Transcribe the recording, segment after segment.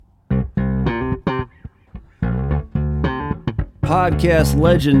podcast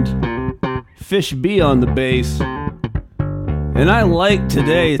legend Fish B on the bass. And I like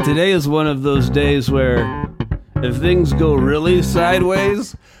today. Today is one of those days where if things go really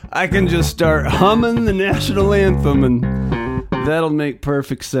sideways, I can just start humming the national anthem and that'll make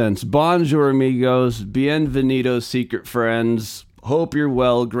perfect sense. Bonjour, amigos. Bienvenidos, secret friends. Hope you're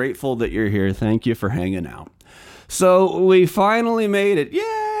well. Grateful that you're here. Thank you for hanging out. So we finally made it.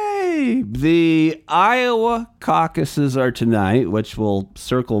 Yay! The Iowa caucuses are tonight, which we'll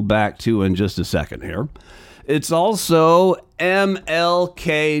circle back to in just a second here. It's also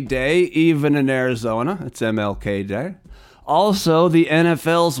MLK Day, even in Arizona. It's MLK Day. Also, the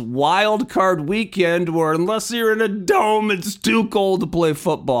NFL's wild card weekend, where unless you're in a dome, it's too cold to play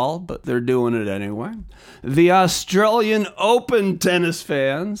football, but they're doing it anyway. The Australian Open tennis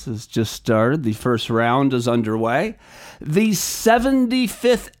fans has just started. The first round is underway. The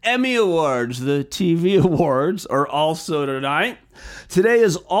 75th Emmy Awards, the TV awards, are also tonight. Today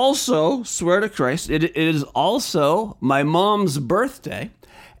is also, swear to Christ, it is also my mom's birthday.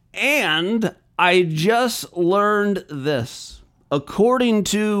 And I just learned this. According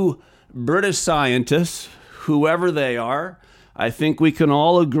to British scientists, whoever they are, I think we can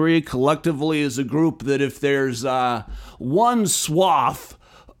all agree collectively as a group that if there's one swath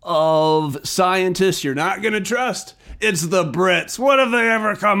of scientists you're not going to trust, it's the Brits. What have they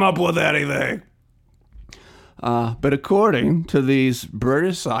ever come up with anything? But according to these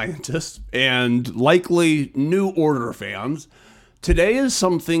British scientists and likely New Order fans, today is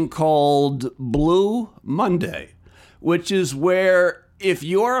something called Blue Monday, which is where if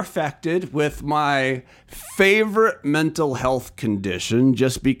you're affected with my favorite mental health condition,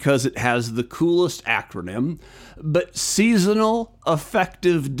 just because it has the coolest acronym, but seasonal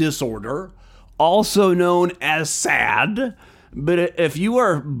affective disorder, also known as SAD, but if you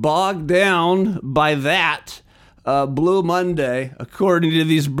are bogged down by that, Blue Monday, according to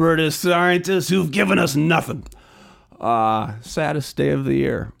these British scientists who've given us nothing, saddest day of the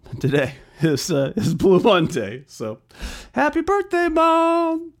year today is Blue Monday. So happy birthday,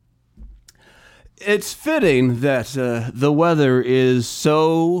 Mom. It's fitting that the weather is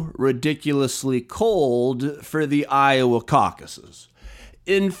so ridiculously cold for the Iowa caucuses.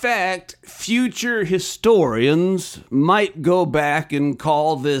 In fact, future historians might go back and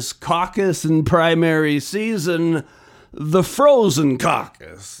call this caucus and primary season the frozen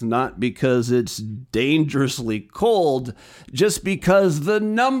caucus, not because it's dangerously cold, just because the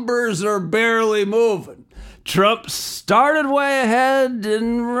numbers are barely moving. Trump started way ahead,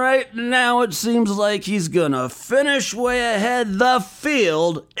 and right now it seems like he's gonna finish way ahead. The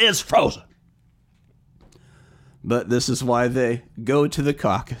field is frozen. But this is why they go to the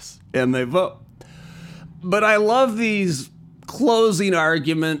caucus and they vote. But I love these closing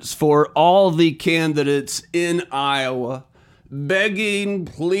arguments for all the candidates in Iowa, begging,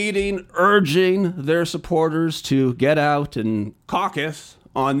 pleading, urging their supporters to get out and caucus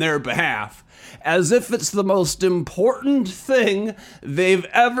on their behalf, as if it's the most important thing they've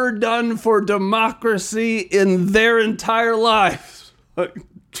ever done for democracy in their entire lives.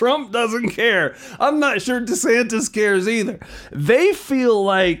 Trump doesn't care. I'm not sure DeSantis cares either. They feel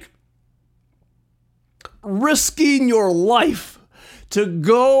like risking your life to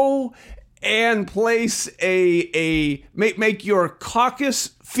go and place make your caucus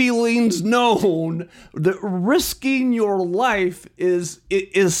feelings known, that risking your life is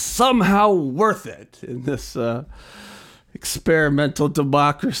somehow worth it in this experimental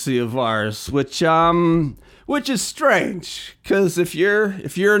democracy of ours, which is strange, because if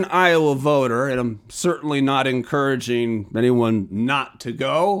you're an Iowa voter, and I'm certainly not encouraging anyone not to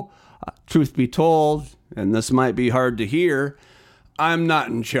go, truth be told, and this might be hard to hear, I'm not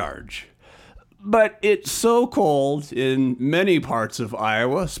in charge. But it's so cold in many parts of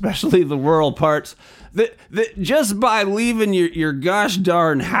Iowa, especially the rural parts, that just by leaving your gosh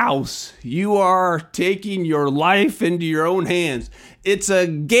darn house, you are taking your life into your own hands. It's a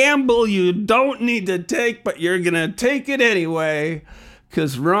gamble you don't need to take, but you're going to take it anyway,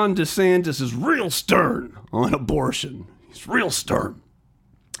 because Ron DeSantis is real stern on abortion. He's real stern.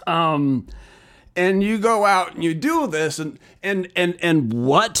 And you go out and you do this, and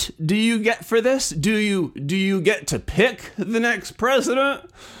what do you get for this? Do you get to pick the next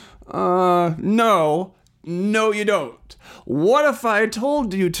president? No, you don't. What if I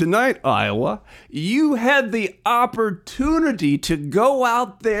told you tonight, Iowa, you had the opportunity to go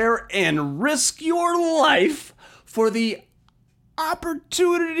out there and risk your life for the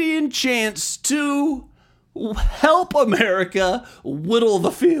opportunity and chance to help America whittle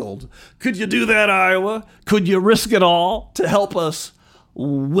the field? Could you do that, Iowa? Could you risk it all to help us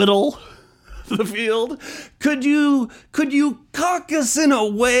whittle the field? Could you caucus in a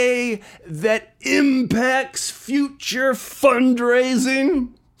way that impacts future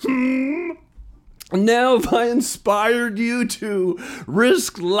fundraising? Now have I inspired you to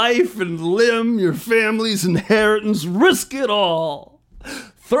risk life and limb, your family's inheritance, risk it all.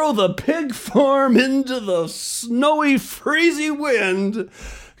 Throw the pig farm into the snowy, freezy wind,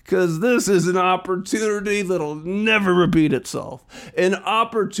 because this is an opportunity that'll never repeat itself. An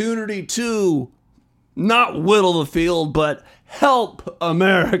opportunity to not whittle the field, but help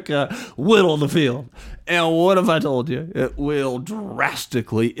America whittle the field. And what have I told you? It will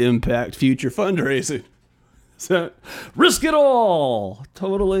drastically impact future fundraising. So, risk it all.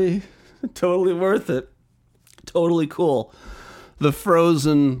 Totally worth it. Totally cool. The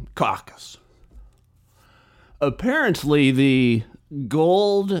Frozen Caucus. Apparently, the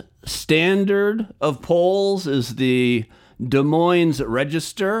gold standard of polls is the Des Moines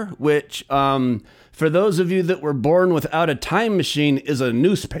Register, which, for those of you that were born without a time machine, is a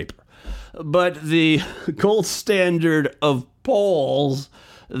newspaper. But the gold standard of polls,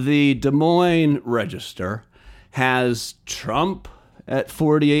 the Des Moines Register, has Trump at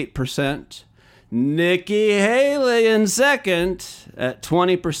 48%, Nikki Haley in second at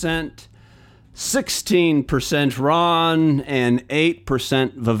 20%, 16% Ron, and 8%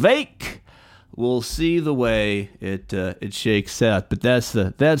 Vivek. We'll see the way it shakes out, but that's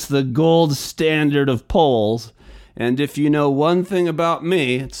the gold standard of polls. And if you know one thing about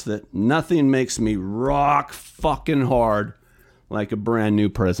me, it's that nothing makes me rock fucking hard like a brand new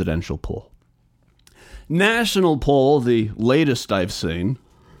presidential poll. National poll, the latest I've seen.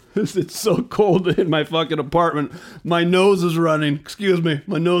 It's so cold in my fucking apartment. My nose is running. Excuse me,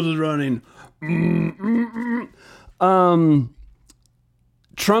 my nose is running.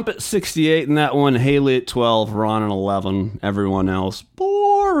 Trump at 68 in that one, Haley at 12, Ron at 11, everyone else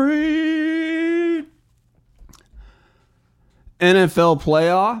boring. NFL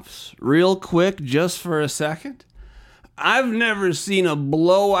playoffs, real quick, just for a second. I've never seen a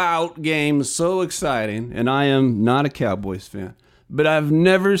blowout game so exciting, and I am not a Cowboys fan, but I've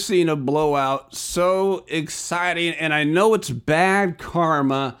never seen a blowout so exciting, and I know it's bad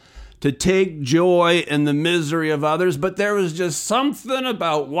karma to take joy in the misery of others, but there was just something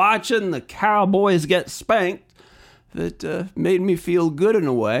about watching the Cowboys get spanked that made me feel good in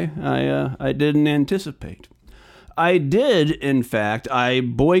a way I didn't anticipate. I did, in fact, I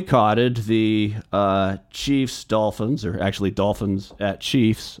boycotted the Chiefs-Dolphins, or actually Dolphins at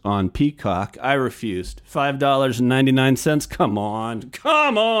Chiefs on Peacock. I refused. $5.99, come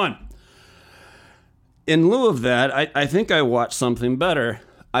on. In lieu of that, I think I watched something better.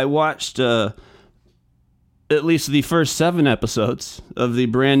 I watched at least the first 7 episodes of the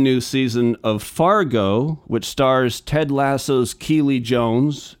brand new season of Fargo, which stars Ted Lasso's Keely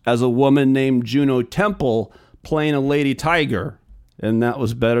Jones as a woman named Juno Temple playing a lady tiger, and that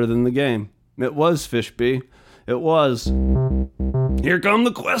was better than the game. It was, Fishby. It was. Here come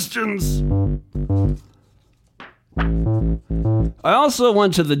the questions. I also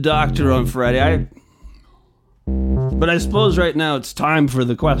went to the doctor on Friday. But I suppose right now it's time for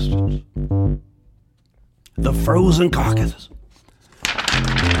the questions. The Frozen Caucus.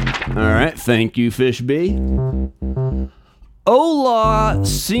 All right, thank you, Fishby. Ola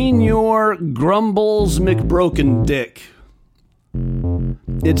Senior Grumbles McBroken Dick.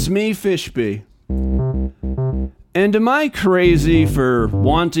 It's me, Fishby. And am I crazy for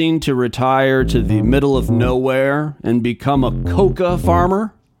wanting to retire to the middle of nowhere and become a coca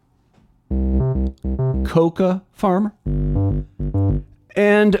farmer? Coca farmer?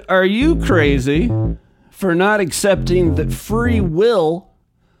 And are you crazy for not accepting that free will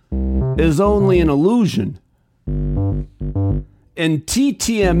is only an illusion? In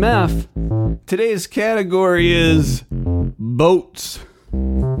TTMF, today's category is boats.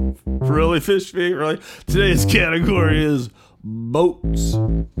 Really, Fishby? Really? Today's category is boats,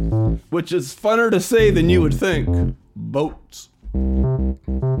 which is funner to say than you would think. Boats.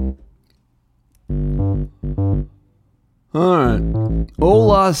 All right.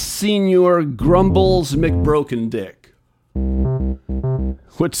 Ola Senior Grumbles McBroken Dick,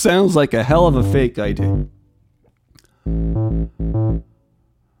 which sounds like a hell of a fake ID.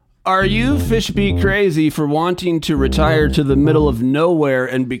 Are you, Fishby, crazy for wanting to retire to the middle of nowhere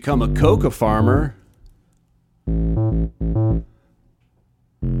and become a coca farmer?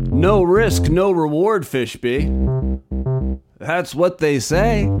 No risk, no reward, Fishby. That's what they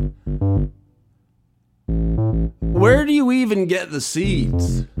say. Where do you even get the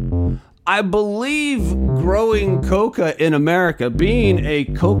seeds? I believe growing coca in America, being a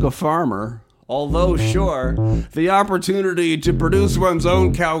coca farmer, Although, sure, the opportunity to produce one's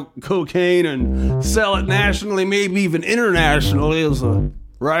own cocaine and sell it nationally, maybe even internationally, is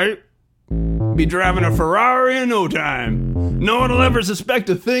right? Be driving a Ferrari in no time. No one will ever suspect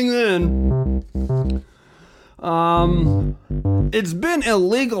a thing then. It's been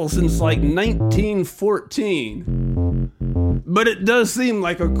illegal since like 1914. But it does seem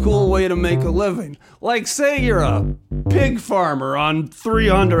like a cool way to make a living. Like, say you're a pig farmer on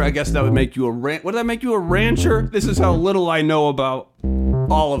 300. I guess that would make you a would that make you a rancher? This is how little I know about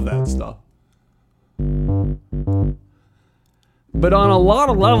all of that stuff. But on a lot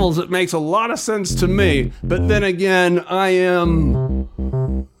of levels, it makes a lot of sense to me. But then again,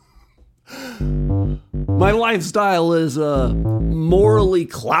 my lifestyle is morally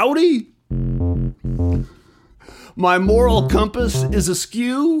cloudy. My moral compass is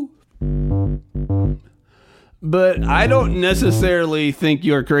askew. But I don't necessarily think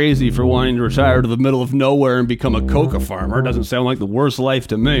you're crazy for wanting to retire to the middle of nowhere and become a coca farmer. It doesn't sound like the worst life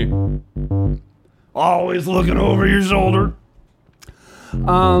to me. Always looking over your shoulder.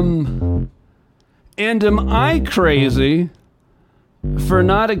 And am I crazy for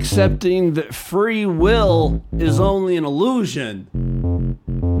not accepting that free will is only an illusion?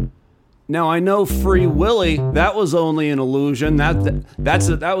 Now, I know Free Willy, that was only an illusion.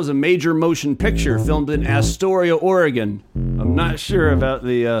 That was a major motion picture filmed in Astoria, Oregon. I'm not sure about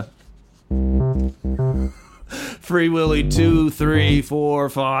the Free Willy 2, 3, 4,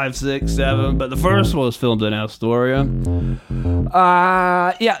 5, 6, 7, but the first one was filmed in Astoria.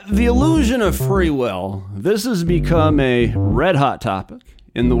 Yeah, the illusion of free will. This has become a red-hot topic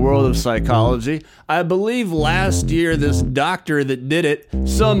in the world of psychology. I believe last year this doctor that did it,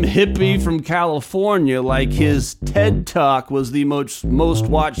 some hippie from California, like his TED Talk was the most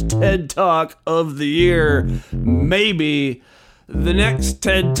watched TED Talk of the year. Maybe the next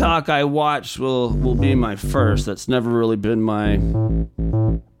TED Talk I watch will be my first. That's never really been my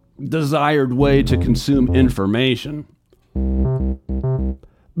desired way to consume information.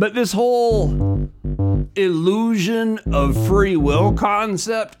 But this whole illusion of free will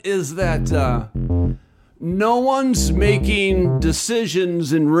concept is that no one's making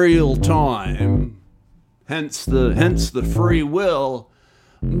decisions in real time, hence the free will,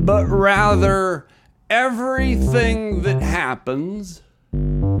 but rather everything that happens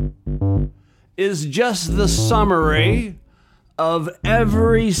is just the summary of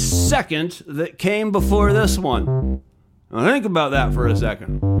every second that came before this one. Now think about that for a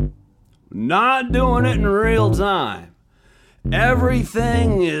second. Not doing it in real time.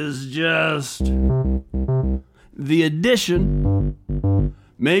 Everything is just the addition,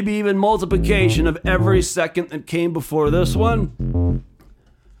 maybe even multiplication of every second that came before this one.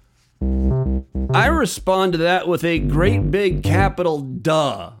 I respond to that with a great big capital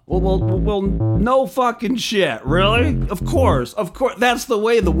duh. Well, no fucking shit, really? Of course, that's the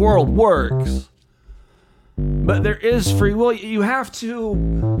way the world works. But there is free will. You have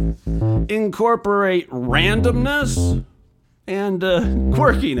to incorporate randomness and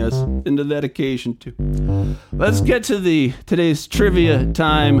quirkiness into that occasion too. Let's get to today's trivia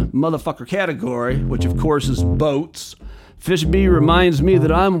time motherfucker category, which of course is boats. Fish B reminds me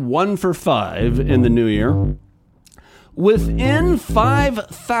that I'm 1 for 5 in the new year. Within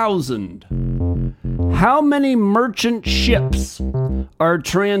 5,000, how many merchant ships are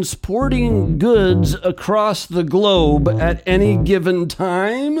transporting goods across the globe at any given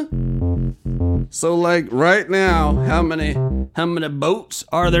time? So, like right now, how many boats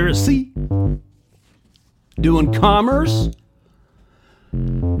are there at sea doing commerce?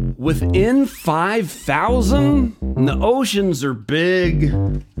 Within 5,000? And the oceans are big.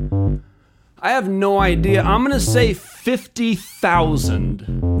 I have no idea. I'm going to say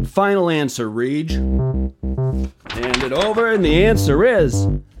 50,000. Final answer, Reg. Hand it over, and the answer is,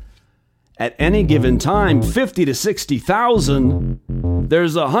 at any given time, 50 to 60,000.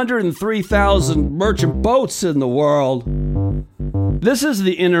 There's 103,000 merchant boats in the world. This is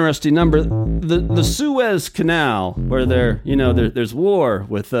the interesting number. The Suez Canal, where there's war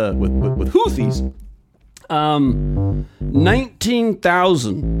with Houthis.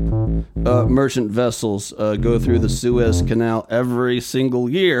 19,000 merchant vessels go through the Suez Canal every single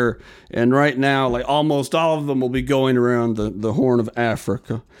year, and right now, like almost all of them will be going around the Horn of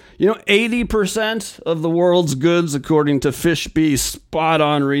Africa. 80% of the world's goods, according to Fish B's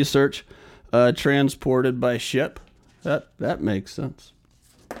spot-on research, transported by ship. That makes sense.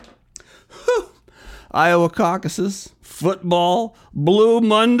 Whew. Iowa caucuses, football, Blue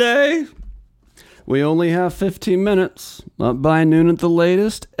Monday. We only have 15 minutes, up by noon at the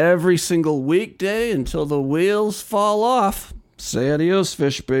latest, every single weekday until the wheels fall off. Say adios,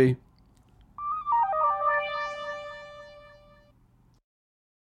 Fish B.